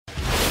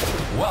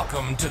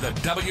Welcome to the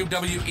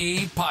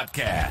WWE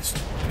Podcast,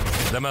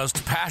 the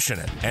most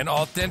passionate and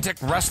authentic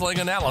wrestling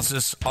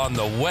analysis on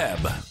the web.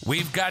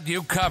 We've got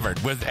you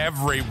covered with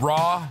every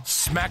Raw,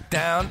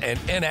 SmackDown, and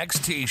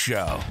NXT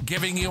show,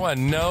 giving you a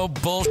no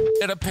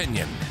bullshit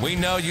opinion. We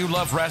know you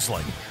love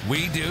wrestling.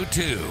 We do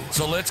too.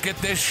 So let's get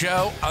this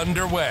show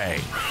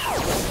underway.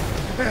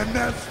 And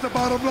that's the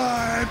bottom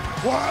line.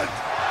 What?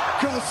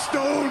 'Cause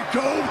Stone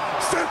Cold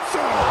said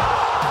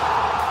so.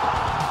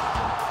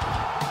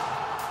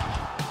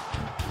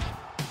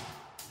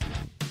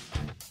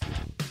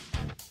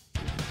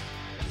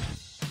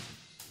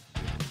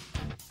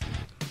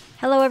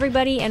 Hello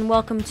everybody and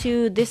welcome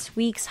to this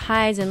week's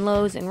Highs and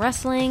Lows in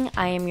Wrestling.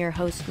 I am your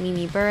host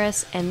Mimi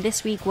Burris, and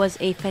this week was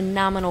a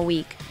phenomenal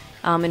week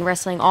in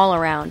wrestling all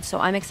around. So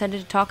I'm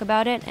excited to talk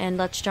about it, and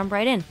let's jump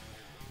right in.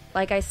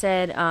 Like I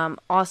said,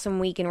 awesome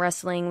week in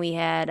wrestling. We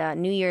had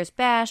New Year's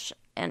Bash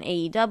on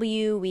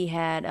AEW. We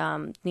had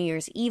New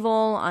Year's Evil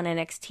on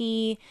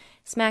NXT.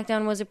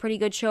 SmackDown was a pretty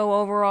good show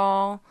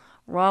overall.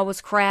 Raw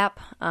was crap.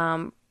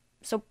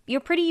 So your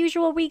pretty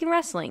usual week in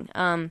wrestling.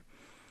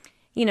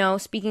 You know,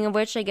 speaking of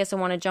which, I guess I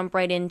want to jump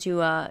right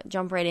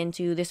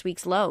into this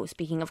week's low.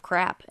 Speaking of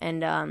crap,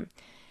 and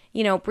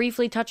you know,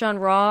 briefly touch on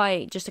Raw.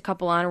 Just a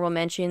couple honorable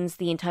mentions.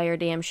 The entire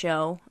damn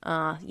show.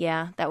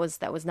 Yeah, that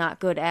was not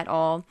good at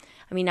all.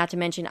 I mean, not to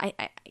mention,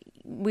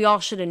 we all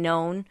should have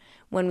known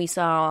when we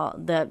saw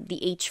the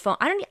H phone.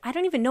 I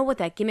don't even know what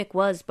that gimmick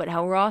was, but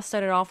how Raw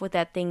started off with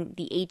that thing,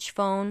 the H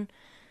phone.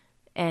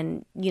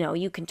 And, you know,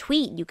 you can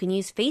tweet, you can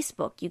use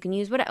Facebook, you can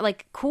use whatever,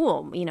 like,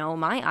 cool. You know,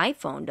 my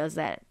iPhone does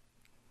that.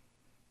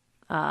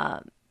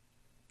 I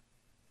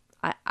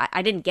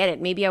didn't get it.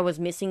 Maybe I was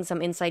missing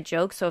some inside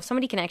jokes. So if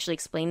somebody can actually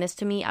explain this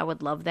to me, I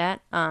would love that.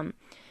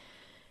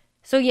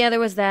 So yeah, there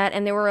was that,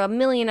 and there were a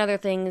million other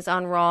things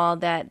on Raw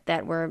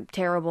that were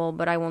terrible,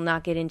 but I will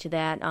not get into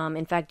that.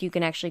 In fact, you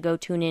can actually go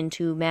tune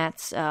into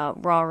Matt's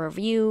Raw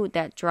review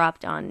that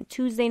dropped on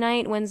Tuesday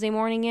night, Wednesday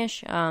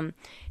morning-ish, to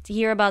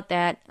hear about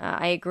that.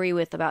 I agree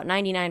with about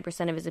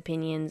 99% of his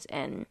opinions,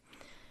 and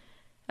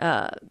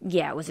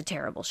yeah, it was a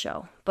terrible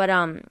show. But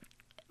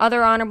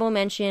other honorable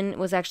mention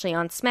was actually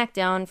on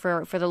SmackDown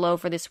for the low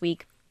for this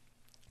week.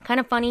 Kind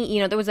of funny,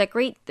 you know, there was that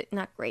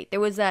there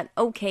was that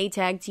okay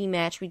tag team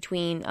match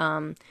between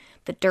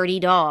the Dirty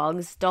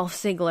Dogs, Dolph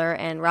Ziggler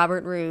and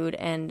Robert Roode,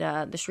 and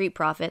the Street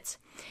Profits.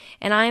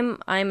 And I'm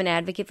an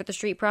advocate for the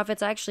Street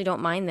Profits. I actually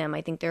don't mind them.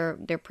 I think they're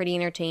pretty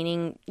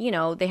entertaining. You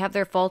know, they have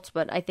their faults,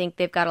 but I think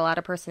they've got a lot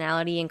of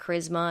personality and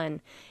charisma,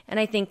 and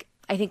I think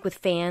with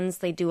fans,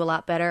 they do a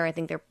lot better. I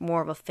think they're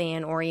more of a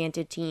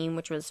fan-oriented team,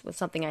 which was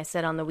something I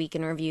said on the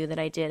weekend review that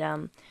I did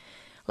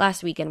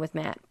last weekend with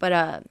Matt.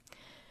 But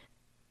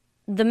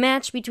the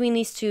match between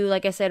these two,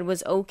 like I said,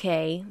 was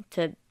okay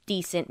to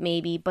decent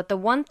maybe. But the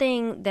one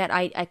thing that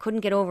I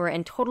couldn't get over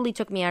and totally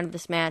took me out of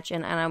this match,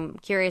 and I'm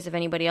curious if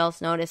anybody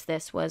else noticed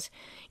this, was,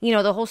 you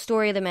know, the whole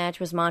story of the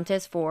match was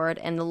Montez Ford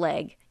and the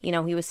leg. You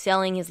know, he was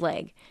selling his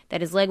leg, that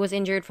his leg was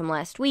injured from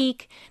last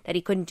week, that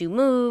he couldn't do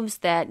moves,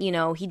 that, you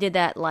know, he did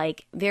that,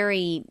 like,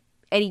 very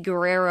Eddie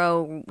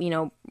Guerrero, you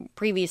know,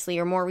 previously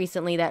or more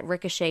recently, that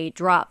Ricochet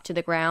drop to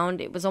the ground.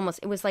 It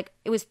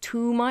was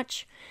too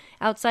much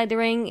outside the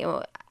ring. You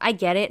know, I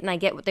get it, and I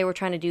get what they were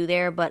trying to do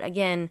there, but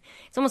again,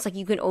 it's almost like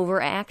you can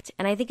overact,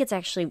 and I think it's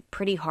actually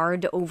pretty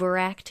hard to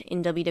overact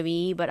in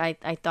WWE, but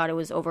I thought it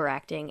was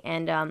overacting.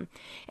 And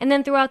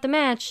then throughout the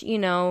match, you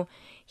know,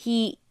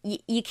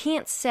 you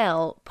can't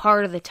sell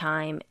part of the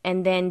time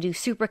and then do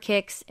super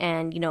kicks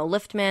and, you know,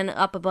 lift men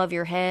up above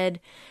your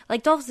head.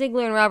 Like, Dolph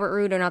Ziggler and Robert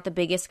Roode are not the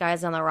biggest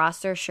guys on the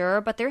roster, sure,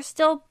 but they're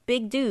still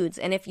big dudes.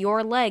 And if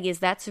your leg is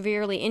that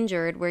severely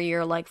injured where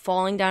you're, like,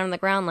 falling down on the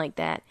ground like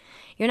that,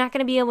 you're not going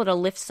to be able to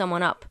lift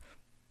someone up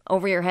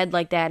over your head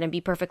like that and be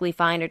perfectly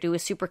fine or do a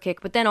super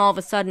kick. But then all of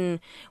a sudden,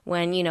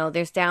 when, you know,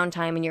 there's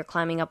downtime and you're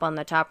climbing up on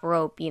the top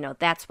rope, you know,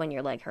 that's when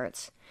your leg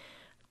hurts.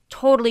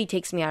 Totally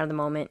takes me out of the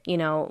moment. You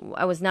know,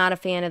 I was not a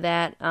fan of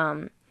that.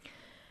 And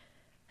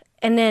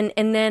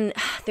then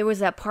there was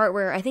that part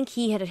where I think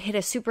he had hit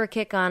a super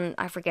kick on,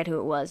 I forget who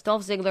it was,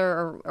 Dolph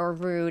Ziggler or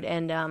Roode,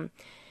 and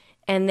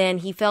then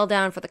he fell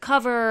down for the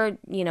cover.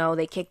 You know,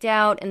 they kicked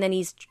out, and then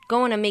he's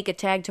going to make a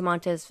tag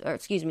to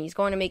he's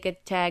going to make a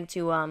tag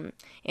to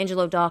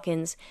Angelo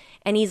Dawkins,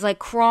 and he's like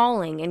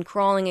crawling, and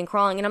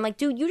I'm like,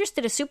 dude, you just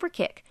did a super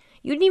kick.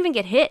 You didn't even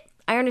get hit.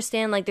 I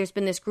understand, like, there's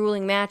been this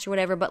grueling match or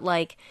whatever, but,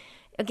 like,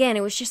 again,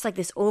 it was just like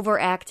this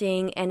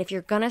overacting, and if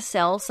you're gonna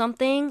sell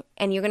something,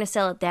 and you're gonna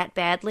sell it that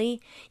badly,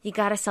 you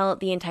gotta sell it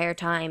the entire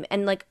time.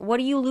 And, like, what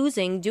are you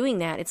losing doing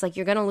that? It's like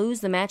you're gonna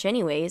lose the match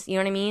anyways, you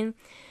know what I mean?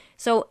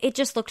 So it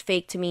just looked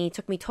fake to me,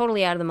 took me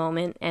totally out of the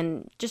moment,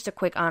 and just a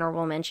quick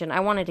honorable mention.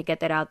 I wanted to get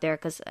that out there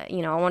because,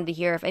 you know, I wanted to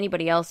hear if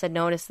anybody else had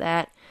noticed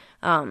that.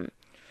 On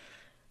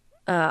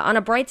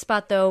a bright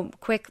spot, though,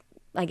 quick,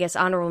 I guess,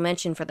 honorable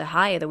mention for the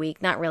high of the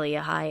week. Not really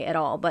a high at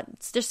all, but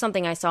it's just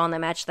something I saw in the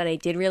match that I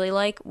did really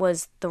like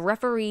was the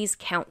referee's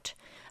count.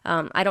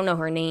 I don't know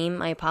her name,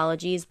 my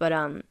apologies, but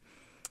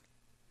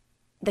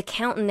the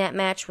count in that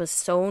match was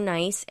so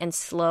nice and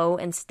slow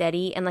and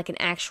steady and like an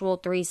actual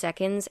 3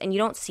 seconds, and you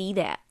don't see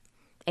that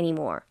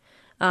anymore.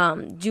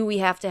 Do we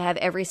have to have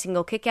every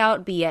single kick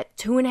out be at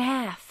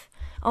 2.5?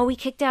 Oh, we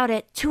kicked out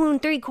at 2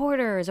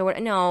 3/4 or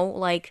what? No,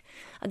 like,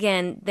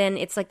 again, then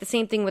it's like the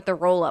same thing with the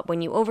roll up.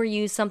 When you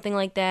overuse something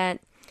like that,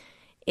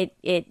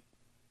 it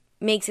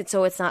makes it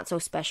so it's not so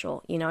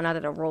special, not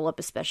that a roll up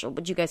is special,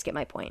 but you guys get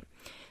my point.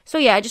 So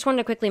yeah, I just wanted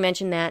to quickly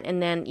mention that,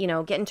 and then,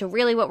 get into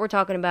really what we're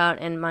talking about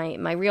and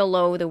my real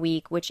low of the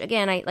week, which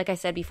again, like I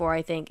said before,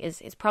 I think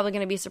is probably going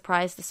to be a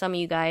surprise to some of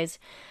you guys,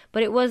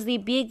 but it was the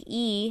Big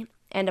E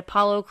and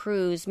Apollo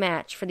Crews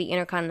match for the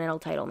Intercontinental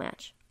title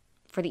match.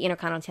 For the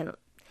Intercontinental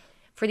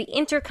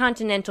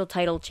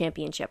title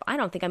championship. I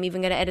don't think I'm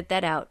even going to edit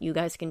that out. You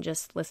guys can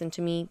just listen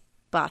to me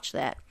botch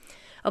that.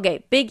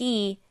 Okay, Big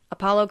E,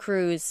 Apollo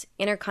Crews,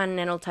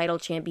 Intercontinental title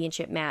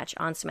championship match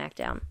on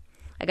SmackDown.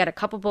 I got a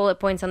couple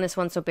bullet points on this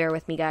one, so bear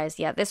with me, guys.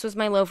 Yeah, this was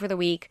my low for the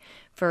week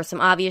for some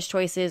obvious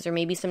choices or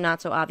maybe some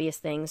not so obvious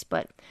things.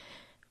 But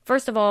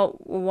first of all,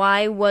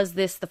 why was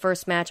this the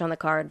first match on the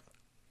card?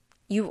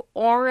 You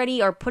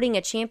already are putting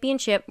a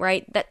championship,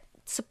 right, that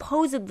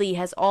supposedly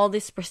has all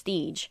this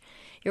prestige.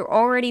 You're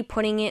already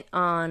putting it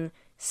on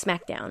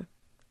SmackDown.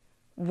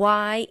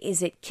 Why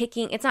is it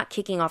kicking? It's not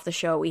kicking off the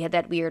show. We had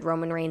that weird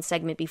Roman Reigns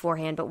segment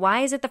beforehand, but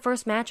why is it the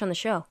first match on the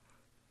show?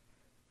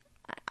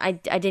 I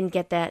didn't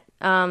get that.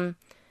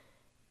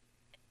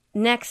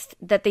 Next,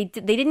 that they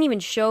didn't even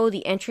show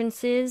the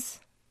entrances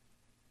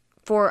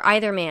for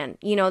either man.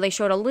 They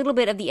showed a little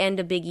bit of the end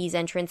of Big E's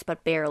entrance,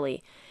 but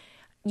barely.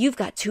 You've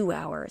got 2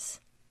 hours.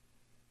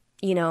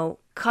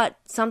 Cut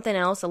something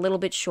else a little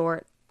bit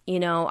short.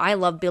 I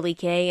love Billy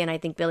Kay, and I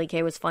think Billy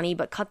Kay was funny,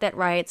 but cut that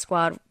Riot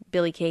Squad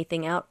Billy Kay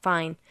thing out,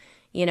 fine.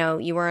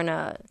 You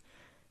weren't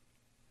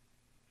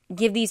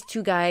give these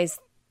two guys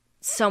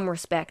some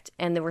respect,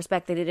 and the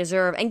respect that they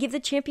deserve, and give the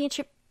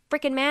championship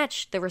freaking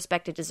match the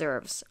respect it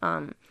deserves.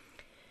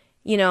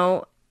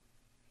 You've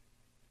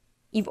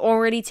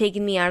already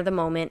taken me out of the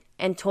moment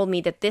and told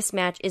me that this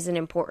match isn't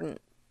important,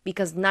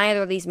 because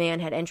neither of these men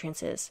had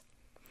entrances.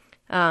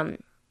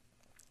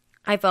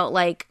 I felt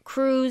like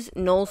Crews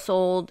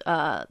no-sold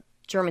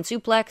German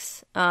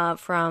suplex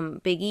from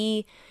Big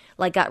E,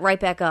 got right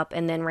back up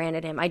and then ran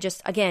at him.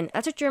 Again,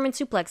 that's a German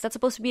suplex. That's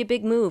supposed to be a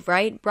big move,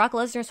 right? Brock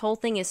Lesnar's whole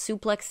thing is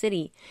Suplex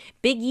City.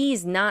 Big E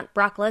is not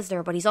Brock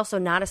Lesnar, but he's also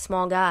not a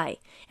small guy.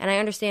 And I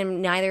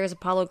understand neither is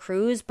Apollo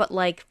Crews, but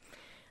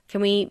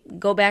can we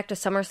go back to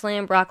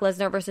SummerSlam, Brock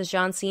Lesnar versus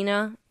John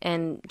Cena,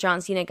 and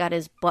John Cena got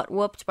his butt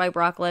whooped by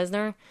Brock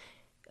Lesnar?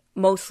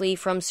 Mostly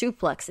from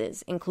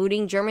suplexes,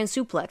 including German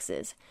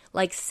suplexes.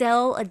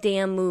 Sell a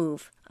damn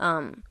move.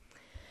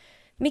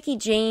 Mickie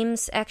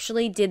James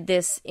actually did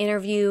this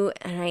interview,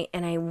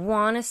 and I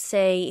want to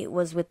say it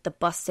was with the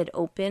Busted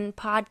Open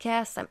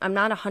podcast. I'm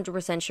not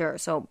 100% sure,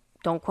 so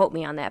don't quote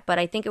me on that. But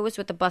I think it was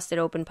with the Busted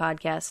Open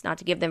podcast, not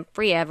to give them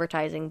free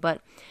advertising. But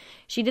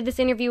she did this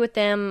interview with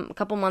them a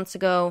couple months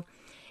ago,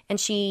 and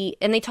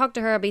they talked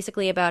to her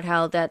basically about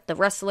how that the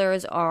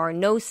wrestlers are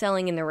no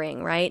selling in the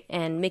ring, right?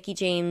 And Mickie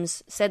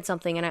James said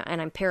something,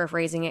 and I'm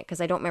paraphrasing it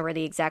because I don't remember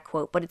the exact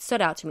quote, but it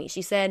stood out to me.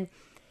 She said,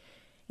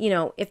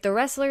 if the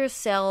wrestlers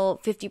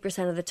sell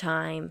 50% of the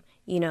time,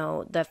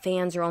 the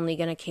fans are only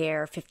going to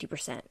care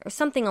 50%, or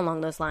something along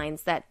those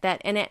lines.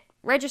 And it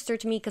registered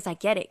to me because I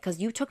get it, because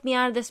you took me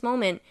out of this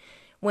moment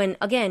when,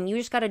 again, you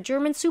just got a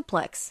German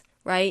suplex,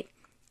 right?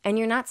 And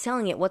you're not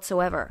selling it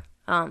whatsoever.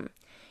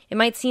 It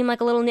might seem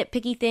like a little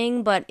nitpicky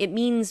thing, but it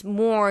means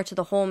more to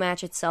the whole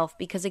match itself,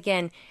 because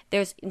again,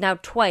 there's now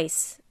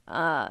twice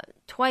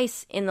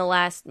in the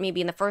last,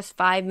 maybe in the first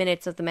 5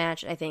 minutes of the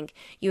match, I think,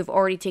 you've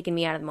already taken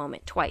me out of the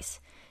moment, twice.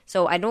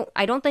 So I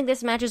don't think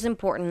this match is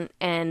important,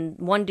 and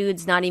one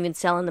dude's not even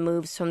selling the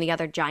moves from the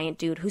other giant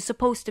dude who's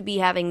supposed to be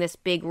having this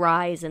big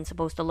rise and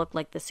supposed to look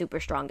like the super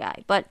strong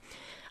guy. But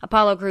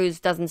Apollo Crews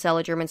doesn't sell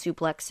a German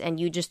suplex,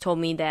 and you just told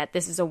me that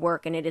this is a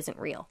work and it isn't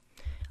real.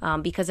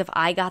 Because if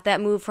I got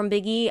that move from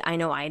Big E, I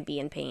know I'd be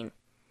in pain.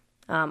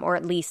 Or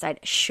at least I'd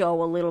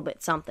show a little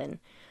bit something.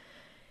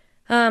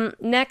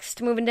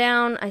 Next, moving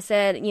down, I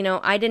said,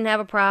 I didn't have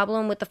a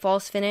problem with the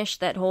false finish,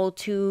 that whole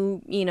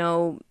two,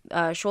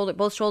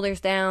 both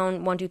shoulders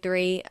down, 1, 2,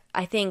 3.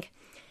 I think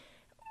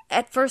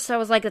at first I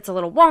was like, it's a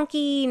little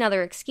wonky,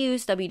 another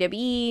excuse,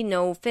 WWE,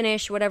 no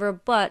finish, whatever,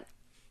 but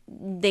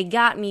they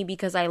got me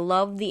because I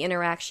love the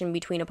interaction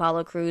between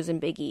Apollo Crews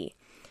and Big E.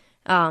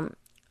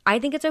 I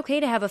think it's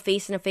okay to have a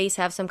face and a face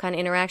have some kind of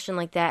interaction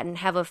like that, and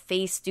have a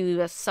face do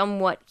a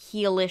somewhat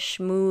heelish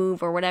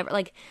move or whatever.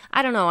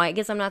 I don't know. I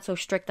guess I'm not so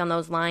strict on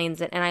those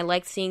lines, and I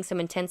liked seeing some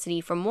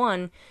intensity from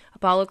one,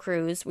 Apollo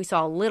Crews. We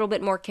saw a little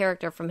bit more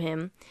character from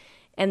him.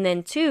 And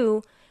then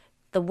two,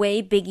 the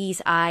way Big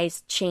E's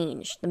eyes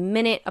changed the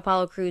minute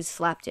Apollo Crews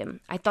slapped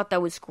him. I thought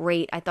that was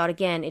great. I thought,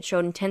 again, it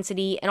showed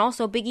intensity. And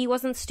also, Big E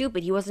wasn't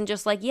stupid. He wasn't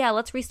just like, yeah,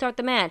 let's restart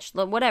the match,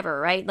 whatever,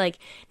 right?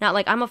 Not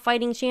like, I'm a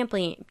fighting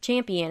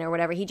champion or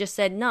whatever. He just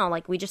said, no,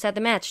 we just had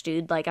the match,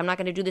 dude. I'm not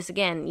going to do this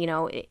again.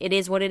 It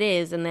is what it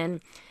is. And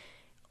then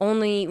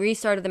only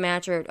restarted the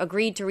match or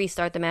agreed to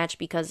restart the match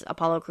because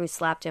Apollo Crews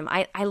slapped him.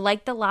 I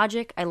like the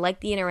logic. I like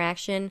the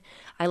interaction.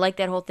 I like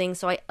that whole thing.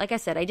 So like I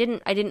said, I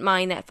didn't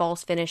mind that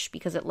false finish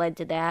because it led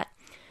to that.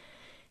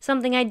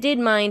 Something I did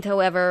mind,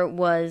 however,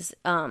 was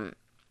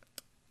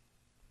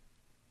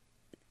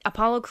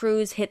Apollo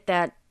Crews hit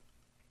that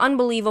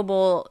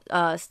unbelievable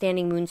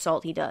standing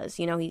moonsault he does.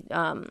 You know, he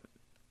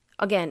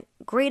again,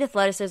 great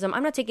athleticism.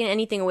 I'm not taking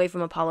anything away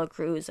from Apollo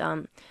Crews.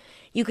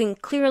 You can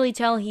clearly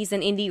tell he's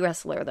an indie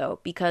wrestler, though,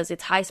 because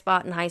it's high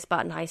spot and high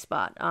spot and high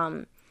spot.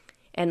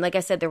 And like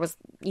I said, there's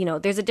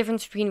a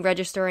difference between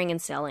registering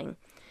and selling.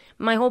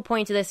 My whole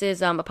point to this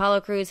is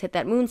Apollo Crews hit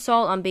that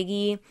moonsault on Big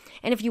E.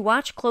 And if you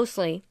watch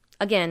closely,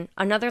 again,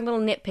 another little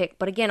nitpick,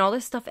 but again, all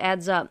this stuff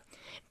adds up.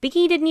 Big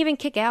E didn't even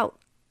kick out.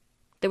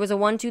 There was a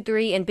 1, 2,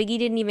 3, and Big E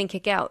didn't even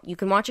kick out. You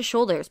can watch his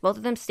shoulders. Both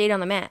of them stayed on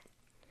the mat.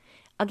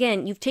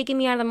 Again, you've taken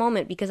me out of the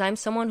moment because I'm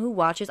someone who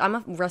watches. I'm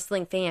a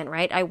wrestling fan,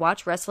 right? I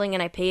watch wrestling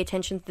and I pay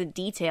attention to the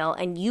detail,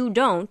 and you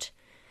don't,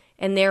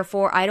 and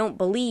therefore I don't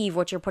believe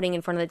what you're putting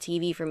in front of the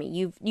TV for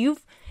me.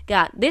 You've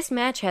got this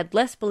match had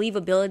less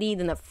believability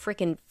than the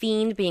freaking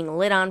Fiend being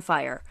lit on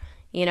fire.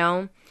 You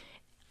know,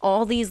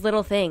 all these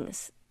little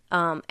things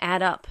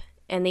add up,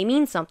 and they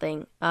mean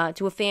something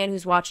to a fan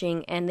who's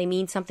watching, and they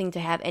mean something to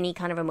have any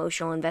kind of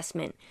emotional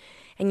investment.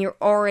 And you're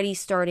already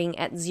starting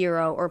at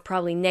 0 or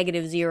probably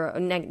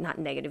 -0, not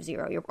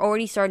 -0. You're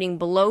already starting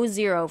below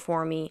 0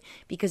 for me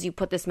because you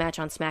put this match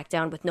on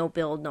SmackDown with no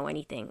build, no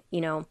anything.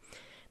 You know,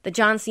 the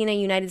John Cena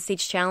United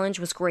States Challenge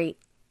was great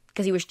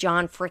because he was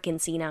John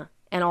frickin' Cena.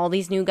 And all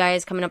these new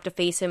guys coming up to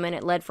face him, and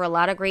it led for a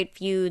lot of great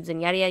feuds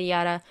and yada, yada,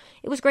 yada.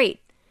 It was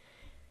great.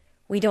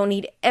 We don't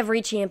need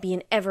every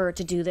champion ever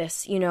to do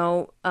this, you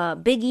know.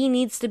 Big E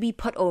needs to be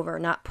put over,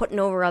 not putting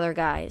over other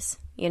guys.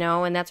 You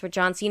know, and that's what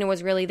John Cena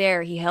was really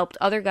there. He helped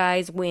other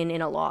guys win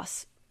in a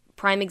loss.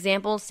 Prime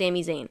example,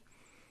 Sami Zayn,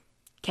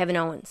 Kevin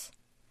Owens.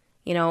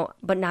 You know,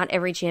 but not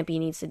every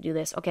champion needs to do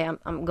this. Okay,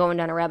 I'm going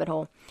down a rabbit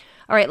hole.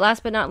 All right,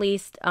 last but not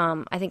least,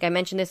 I think I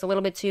mentioned this a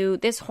little bit too.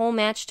 This whole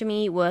match to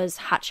me was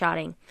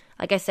hot-shotting.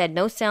 Like I said,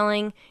 no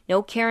selling,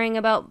 no caring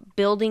about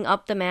building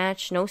up the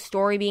match, no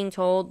story being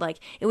told. Like,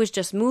 it was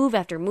just move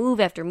after move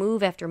after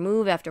move after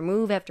move after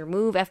move after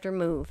move after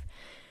move.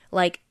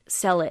 Like,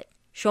 sell it.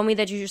 Show me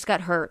that you just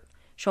got hurt.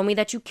 Show me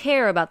that you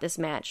care about this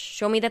match.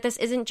 Show me that this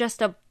isn't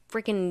just a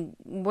freaking,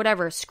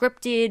 whatever,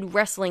 scripted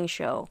wrestling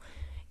show.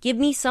 Give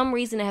me some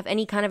reason to have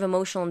any kind of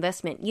emotional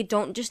investment. You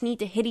don't just need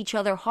to hit each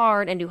other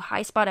hard and do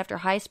high spot after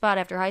high spot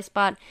after high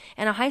spot.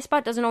 And a high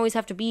spot doesn't always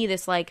have to be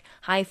this, like,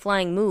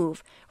 high-flying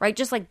move, right?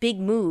 Just like big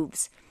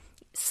moves.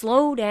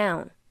 Slow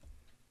down.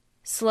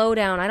 Slow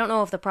down. I don't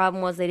know if the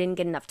problem was they didn't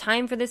get enough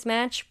time for this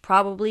match.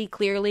 Probably,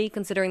 clearly,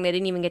 considering they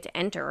didn't even get to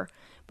enter.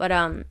 But,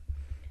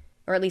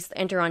 or at least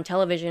enter on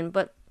television.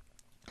 But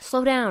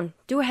slow down.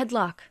 Do a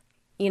headlock.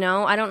 You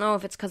know, I don't know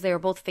if it's because they were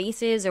both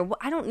faces or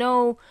I don't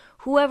know.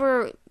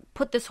 Whoever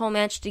put this whole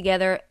match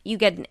together, you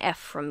get an F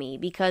from me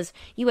because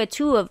you had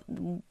two of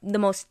the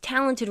most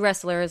talented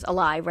wrestlers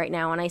alive right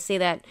now. And I say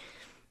that,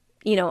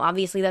 you know,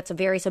 obviously that's a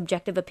very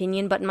subjective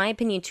opinion, but in my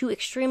opinion, two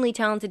extremely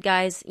talented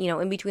guys, you know,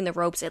 in between the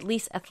ropes, at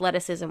least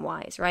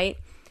athleticism-wise, right?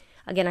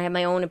 Again, I have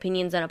my own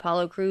opinions on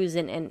Apollo Crews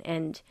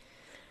and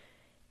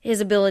his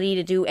ability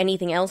to do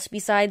anything else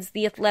besides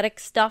the athletic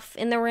stuff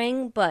in the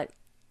ring, but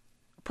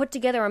put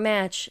together a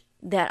match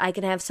that I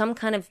can have some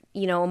kind of,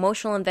 you know,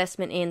 emotional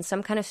investment in,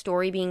 some kind of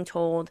story being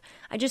told.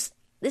 This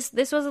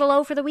was the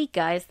low for the week,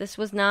 guys. This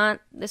was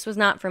not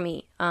for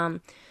me.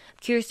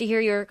 Curious to hear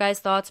your guys'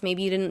 thoughts.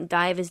 Maybe you didn't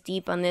dive as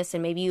deep on this,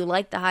 and maybe you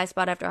liked the high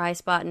spot after high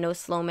spot and no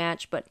slow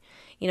match, but,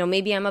 you know,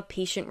 maybe I'm a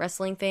patient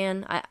wrestling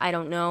fan. I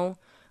don't know.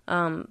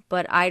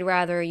 But I'd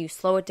rather you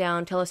slow it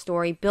down, tell a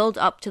story, build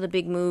up to the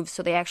big moves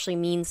so they actually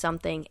mean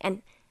something,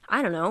 and,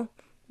 I don't know,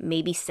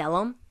 maybe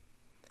sell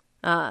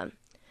them.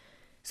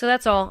 So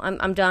that's all.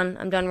 I'm done.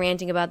 I'm done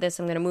ranting about this.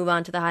 I'm going to move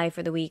on to the high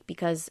for the week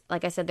because,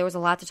 like I said, there was a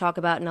lot to talk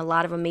about and a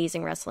lot of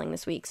amazing wrestling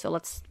this week. So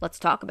let's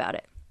talk about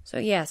it. So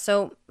yeah,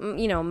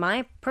 you know,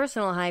 my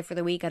personal high for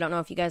the week, I don't know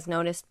if you guys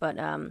noticed, but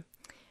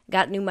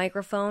got a new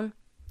microphone.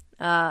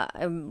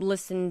 I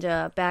listened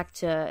back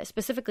to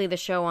specifically the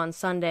show on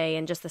Sunday,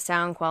 and just the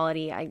sound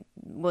quality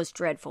was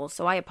dreadful.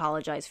 So I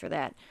apologize for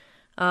that.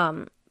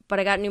 But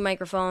I got a new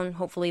microphone.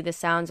 Hopefully this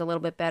sounds a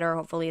little bit better.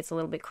 Hopefully it's a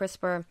little bit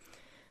crisper.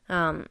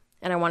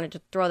 And I wanted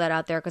to throw that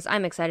out there because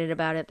I'm excited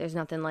about it. There's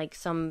nothing like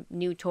some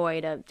new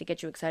toy to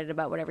get you excited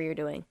about whatever you're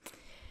doing.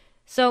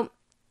 So,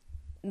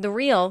 the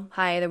real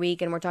high of the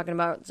week, and we're talking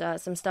about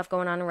some stuff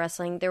going on in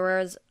wrestling, there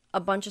was a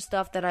bunch of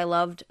stuff that I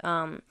loved.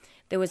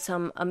 There was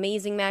some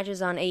amazing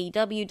matches on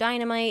AEW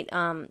Dynamite.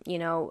 You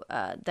know,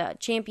 the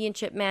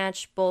championship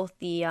match, both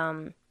the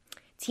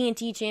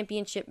TNT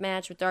championship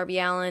match with Darby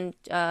Allin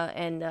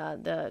and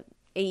the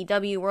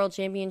AEW World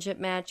Championship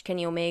match,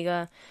 Kenny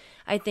Omega.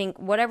 I think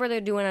whatever they're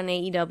doing on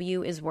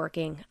AEW is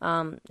working,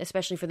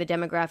 especially for the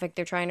demographic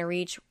they're trying to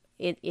reach.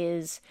 It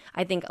is,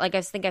 I think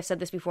I've said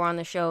this before on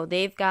the show,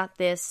 they've got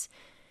this,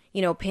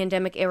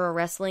 pandemic era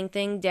wrestling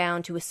thing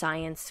down to a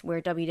science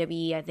where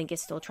WWE, I think,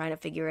 is still trying to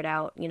figure it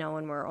out,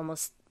 and we're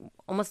almost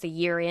a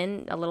year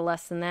in, a little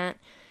less than that.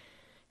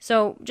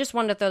 So just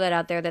wanted to throw that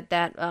out there,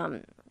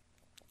 that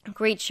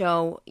great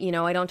show.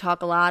 I don't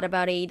talk a lot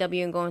about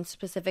AEW and go into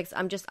specifics.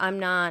 I'm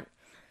not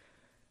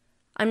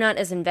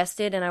as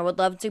invested, and I would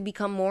love to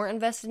become more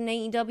invested in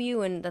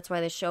AEW, and that's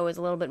why this show is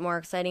a little bit more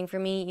exciting for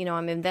me.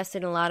 I'm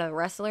invested in a lot of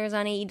wrestlers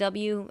on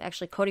AEW.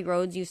 Actually, Cody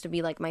Rhodes used to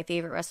be like my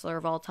favorite wrestler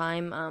of all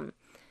time,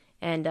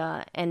 and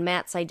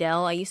Matt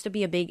Sydal. I used to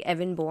be a big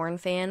Evan Bourne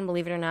fan,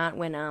 believe it or not,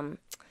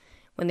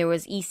 when there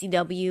was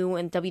ECW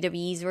and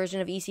WWE's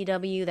version of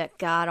ECW, that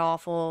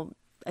god-awful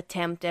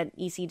attempt at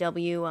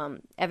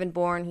ECW. Evan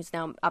Bourne, who's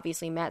now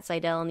obviously Matt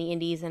Sydal in the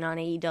Indies and on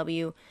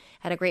AEW,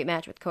 had a great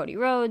match with Cody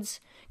Rhodes.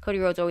 Cody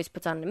Rhodes always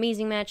puts on an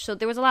amazing match. So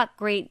there was a lot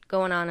great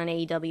going on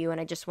AEW, and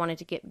I just wanted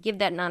to give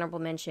that an honorable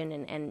mention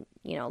and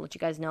let you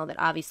guys know that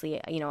obviously,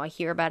 I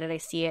hear about it, I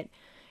see it.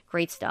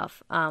 Great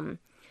stuff.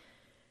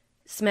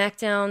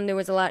 SmackDown, there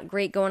was a lot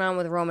great going on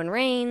with Roman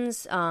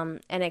Reigns.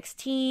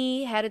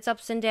 NXT had its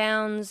ups and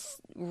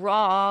downs.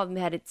 Raw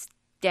had its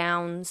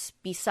downs,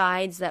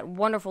 besides that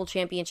wonderful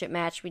championship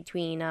match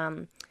between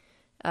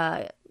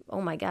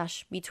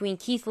between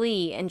Keith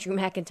Lee and Drew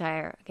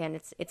McIntyre.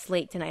 Again, it's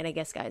late tonight, I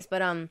guess, guys,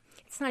 but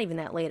it's not even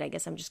that late. I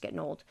guess I'm just getting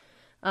old.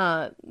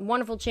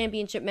 Wonderful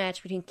championship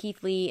match between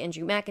Keith Lee and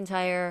Drew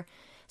McIntyre.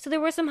 So there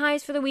were some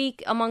highs for the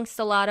week amongst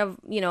a lot of,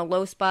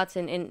 low spots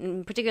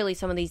and particularly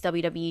some of these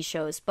WWE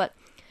shows. But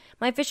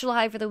my official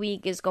high for the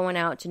week is going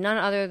out to none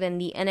other than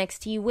the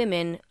NXT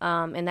women,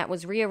 and that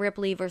was Rhea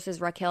Ripley versus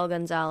Raquel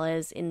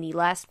Gonzalez in the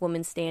last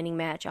woman standing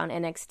match on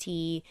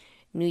NXT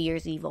New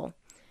Year's Evil.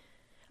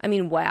 I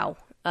mean, wow.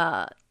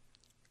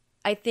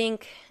 I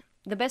think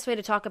the best way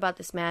to talk about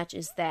this match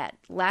is that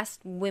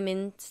last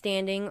women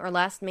standing or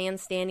last man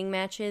standing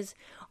matches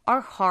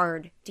are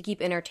hard to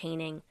keep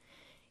entertaining.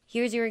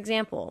 Here's your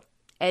example.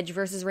 Edge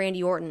versus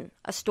Randy Orton.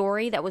 A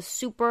story that was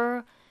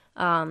super,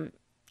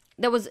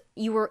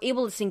 you were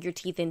able to sink your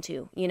teeth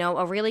into.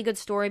 A really good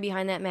story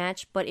behind that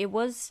match, but it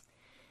was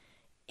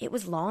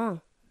long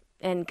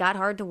and got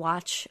hard to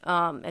watch,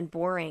 and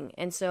boring.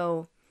 And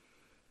so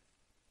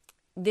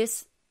the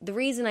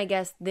reason, I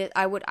guess, that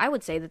I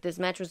would say that this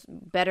match was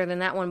better than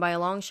that one by a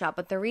long shot,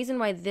 but the reason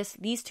why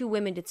these two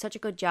women did such a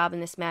good job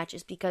in this match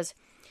is because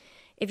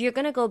if you're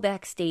going to go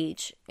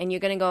backstage and you're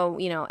going to go,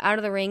 out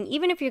of the ring,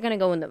 even if you're going to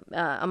go in the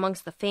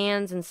amongst the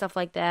fans and stuff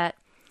like that,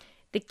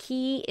 the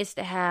key is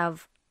to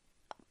have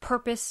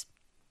purpose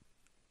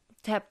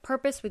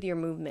with your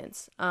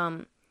movements.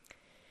 And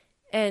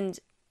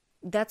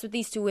that's what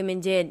these two women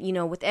did,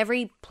 with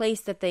every place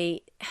that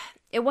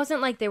it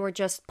wasn't like they were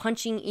just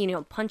punching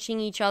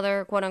each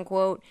other, quote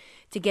unquote,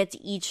 to get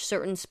to each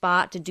certain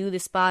spot, to do the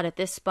spot at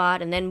this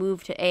spot, and then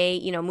move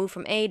to move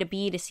from A to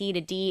B to C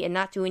to D and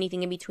not do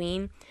anything in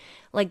between.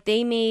 Like,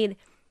 they made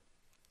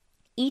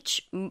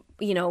each, what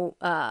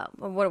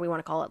do we want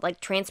to call it? Like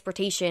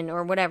transportation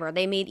or whatever.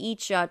 They made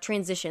each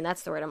transition,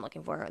 that's the word I'm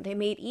looking for. They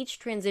made each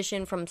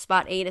transition from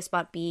spot A to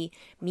spot B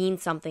mean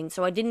something.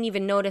 So I didn't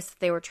even notice that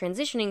they were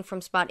transitioning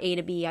from spot A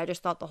to B. I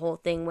just thought the whole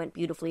thing went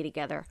beautifully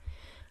together.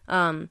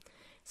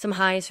 Some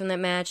highs from that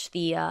match.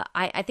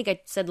 I think I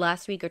said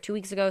last week or 2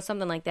 weeks ago,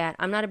 something like that.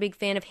 I'm not a big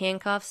fan of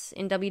handcuffs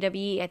in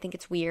WWE. I think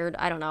it's weird.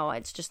 I don't know.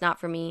 It's just not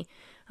for me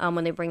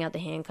when they bring out the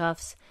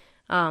handcuffs.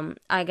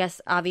 I guess,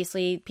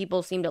 obviously,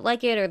 people seem to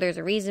like it or there's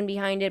a reason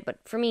behind it, but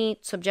for me,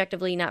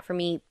 subjectively, not for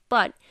me.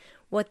 But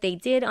what they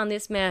did on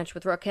this match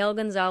with Raquel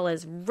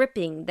Gonzalez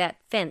ripping that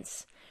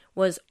fence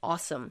was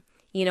awesome.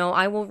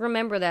 I will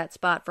remember that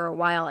spot for a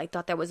while. I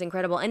thought that was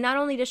incredible. And not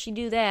only does she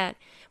do that,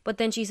 but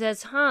then she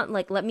says,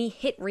 let me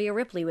hit Rhea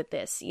Ripley with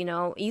this.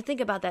 You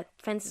think about that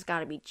fence has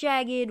got to be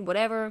jagged,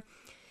 whatever.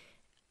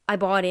 I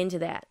bought into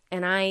that,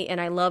 and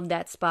I loved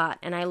that spot,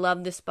 and I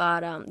loved the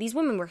spot. These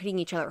women were hitting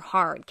each other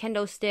hard.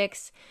 Kendo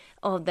sticks.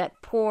 Oh,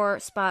 that poor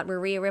spot where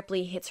Rhea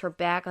Ripley hits her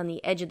back on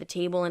the edge of the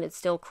table and it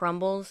still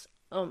crumbles.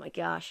 Oh my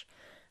gosh.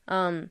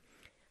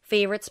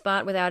 Favorite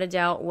spot without a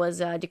doubt was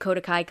Dakota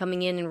Kai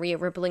coming in and Rhea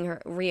Ripley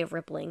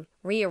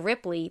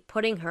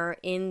putting her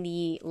in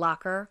the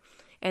locker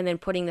and then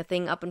putting the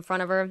thing up in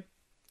front of her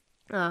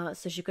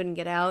so she couldn't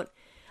get out.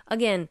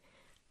 Again,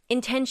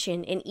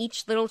 intention in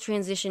each little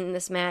transition in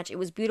this match. It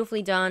was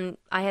beautifully done.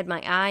 I had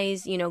my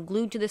eyes,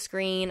 glued to the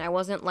screen. I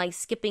wasn't like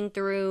skipping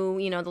through,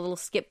 the little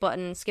skip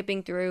button,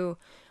 skipping through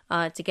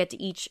to get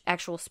to each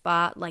actual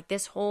spot. Like,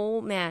 this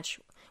whole match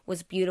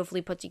was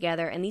beautifully put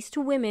together, and these two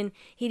women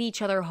hit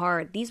each other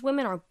hard. These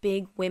women are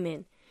big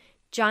women,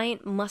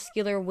 giant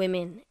muscular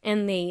women,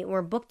 and they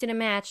were booked in a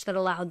match that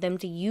allowed them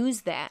to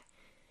use that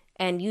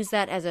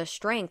as a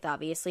strength,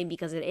 obviously,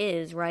 because it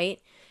is, right?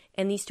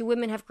 And these two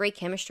women have great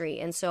chemistry,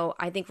 and so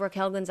I think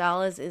Raquel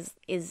Gonzalez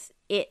is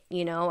it,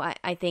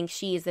 I think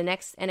she is the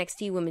next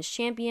NXT Women's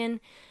Champion.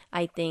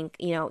 I think,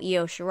 Io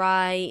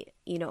Shirai,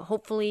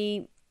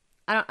 hopefully,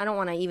 I don't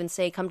want to even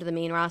say come to the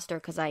main roster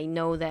because I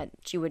know that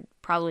she would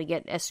probably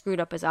get as screwed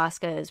up as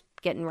Asuka is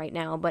getting right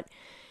now. But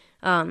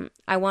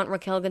I want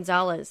Raquel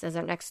Gonzalez as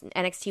our next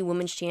NXT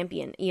Women's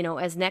Champion. You know,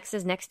 as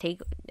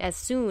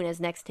soon as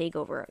next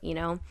takeover. You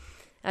know,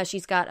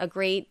 she's got a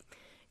great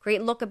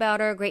look about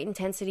her, great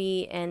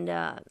intensity, and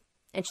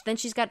then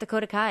she's got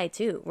Dakota Kai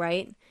too,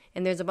 right?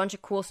 And there's a bunch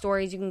of cool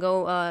stories you can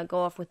go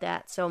off with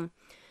that. So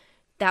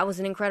that was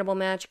an incredible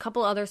match. A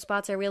couple other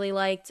spots I really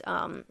liked.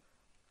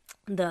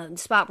 The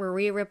spot where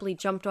Rhea Ripley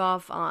jumped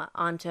off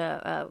onto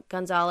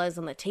Gonzalez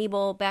on the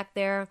table back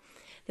there.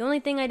 The only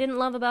thing I didn't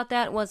love about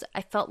that was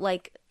I felt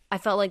like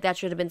that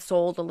should have been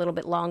sold a little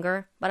bit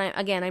longer. But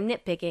I'm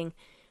nitpicking.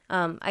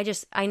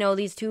 I know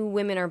these two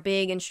women are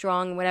big and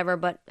strong and whatever,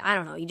 but I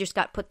don't know. You just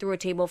got put through a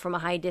table from a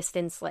high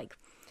distance. Like,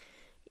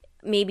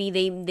 maybe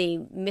they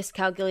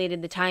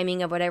miscalculated the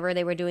timing of whatever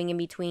they were doing in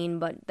between,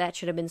 but that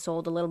should have been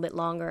sold a little bit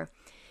longer.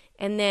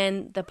 And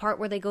then the part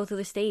where they go through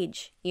the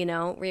stage, you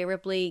know,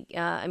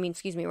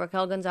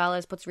 Raquel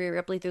Gonzalez puts Rhea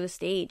Ripley through the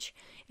stage.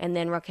 And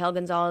then Raquel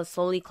Gonzalez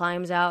slowly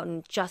climbs out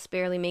and just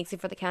barely makes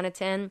it for the count of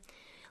 10.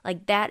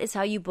 Like, that is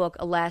how you book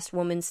a last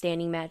woman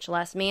standing match,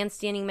 last man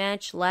standing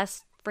match,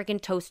 last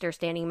freaking toaster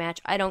standing match.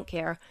 I don't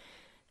care.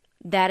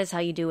 That is how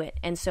you do it.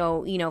 And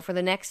so, you know, for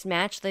the next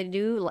match they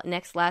do,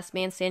 next last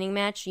man standing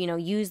match, you know,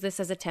 use this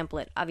as a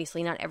template.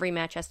 Obviously, not every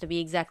match has to be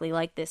exactly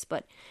like this,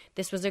 but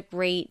this was a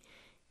great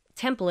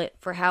template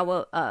for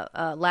how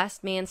a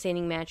last man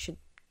standing match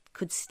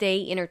could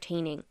stay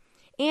entertaining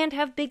and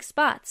have big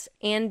spots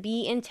and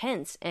be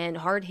intense and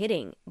hard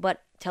hitting,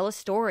 but tell a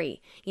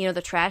story. You know,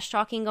 the trash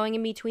talking going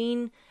in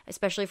between,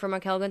 especially from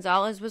Raquel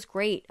Gonzalez, was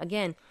great.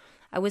 Again,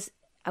 I was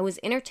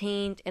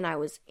entertained, and I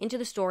was into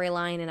the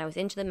storyline, and I was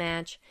into the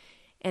match,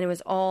 and it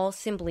was all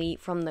simply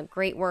from the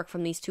great work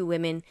from these two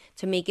women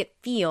to make it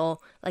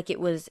feel like it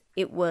was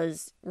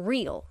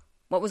real.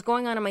 What was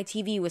going on my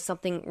TV was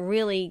something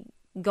really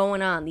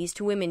going on. These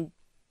two women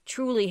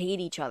truly hate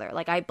each other.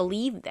 Like, I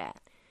believe that.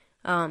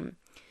 And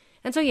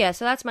so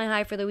that's my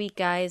high for the week,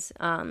 guys.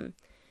 I'm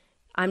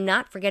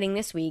not forgetting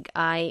this week.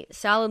 I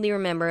solidly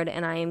remembered,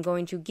 and I am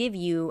going to give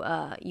you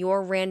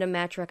your random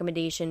match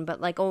recommendation. But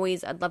like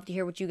always, I'd love to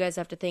hear what you guys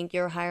have to think,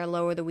 your high or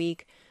low of the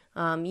week.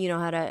 You know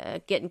how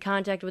to get in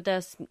contact with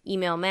us.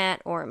 Email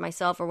Matt or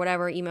myself or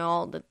whatever.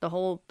 Email the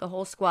whole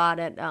squad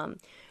at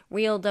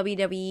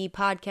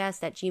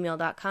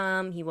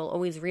realwwepodcast@gmail.com. He will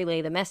always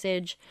relay the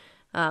message.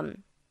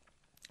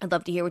 I'd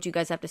love to hear what you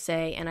guys have to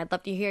say, and I'd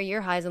love to hear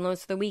your highs and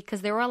lows for the week,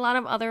 because there were a lot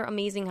of other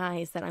amazing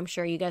highs that I'm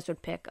sure you guys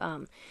would pick,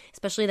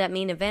 especially that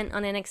main event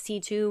on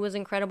NXT 2 was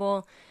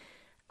incredible.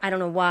 I don't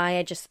know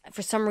why,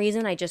 for some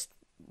reason, I just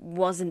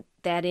wasn't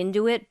that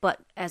into it,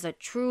 but as a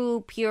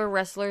true, pure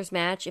wrestlers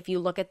match, if you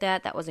look at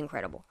that was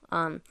incredible.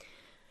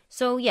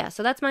 So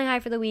that's my high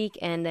for the week,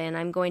 and then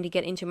I'm going to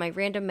get into my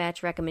random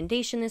match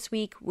recommendation this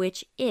week,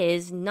 which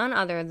is none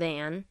other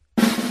than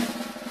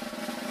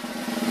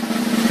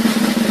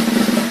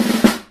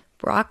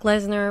Brock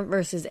Lesnar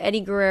versus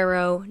Eddie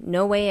Guerrero,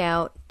 No Way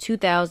Out,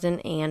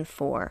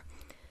 2004.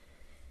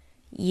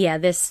 Yeah,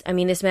 this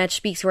match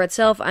speaks for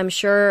itself. I'm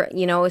sure,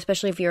 you know,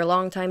 especially if you're a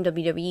longtime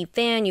WWE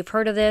fan, you've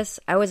heard of this.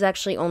 I was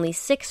actually only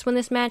 6 when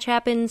this match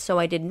happened, so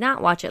I did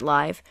not watch it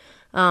live.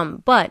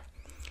 But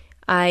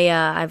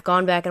I've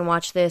gone back and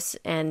watched this,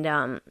 and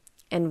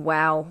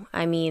wow,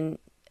 I mean,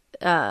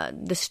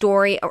 the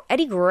story,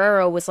 Eddie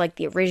Guerrero was like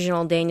the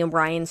original Daniel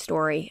Bryan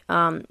story,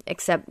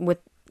 except with,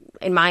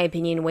 in my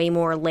opinion, way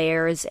more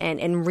layers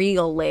and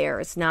real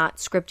layers, not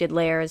scripted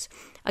layers.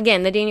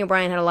 Again, the Daniel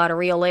Bryan had a lot of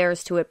real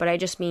layers to it, but I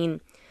just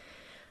mean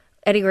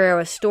Eddie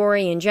Guerrero's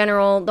story in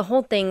general. The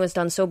whole thing was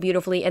done so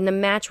beautifully, and the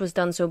match was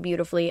done so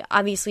beautifully.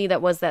 Obviously, there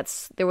was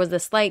the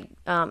slight,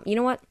 you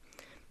know what?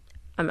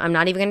 I'm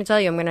not even going to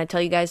tell you. I'm going to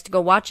tell you guys to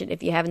go watch it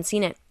if you haven't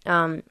seen it.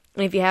 And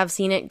if you have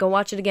seen it, go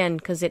watch it again,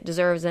 because it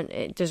deserves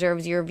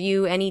your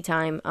view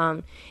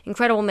anytime.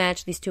 Incredible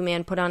match. These two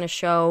men put on a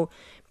show.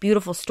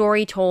 Beautiful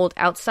story told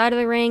outside of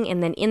the ring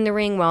and then in the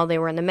ring while they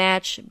were in the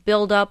match.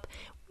 Build up.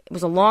 It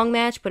was a long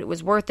match, but it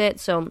was worth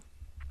it. So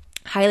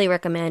highly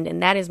recommend.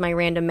 And that is my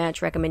random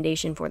match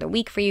recommendation for the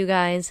week for you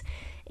guys.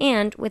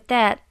 And with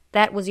that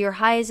was your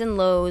highs and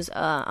lows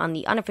on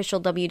the unofficial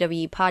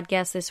WWE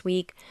podcast this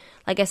week.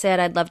 Like I said,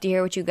 I'd love to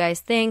hear what you guys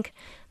think.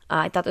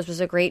 I thought this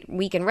was a great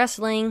week in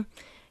wrestling.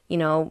 You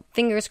know,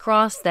 fingers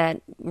crossed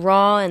that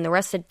Raw and the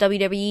rest of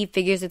WWE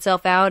figures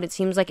itself out. It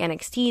seems like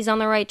NXT's on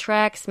the right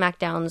track.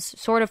 SmackDown's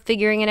sort of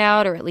figuring it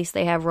out, or at least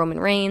they have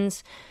Roman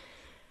Reigns.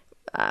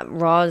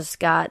 Raw's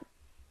got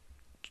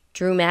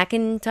Drew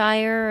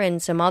McIntyre and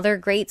some other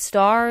great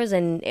stars.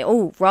 And,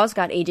 Raw's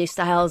got AJ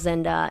Styles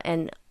and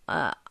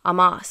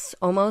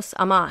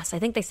Omos. I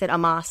think they said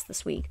Omos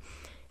this week.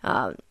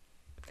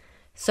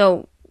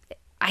 So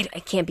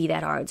it can't be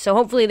that hard. So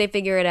hopefully they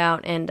figure it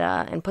out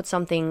and put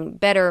something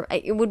better.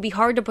 It would be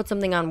hard to put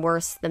something on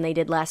worse than they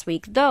did last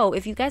week. Though,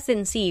 if you guys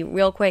didn't see,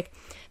 real quick,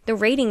 the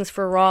ratings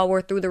for Raw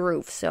were through the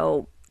roof.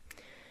 So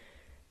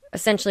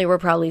essentially we're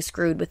probably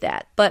screwed with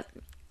that. But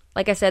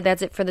like I said,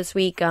 that's it for this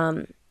week.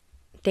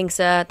 Thanks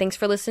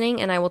for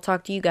listening, and I will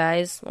talk to you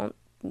guys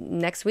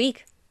next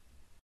week.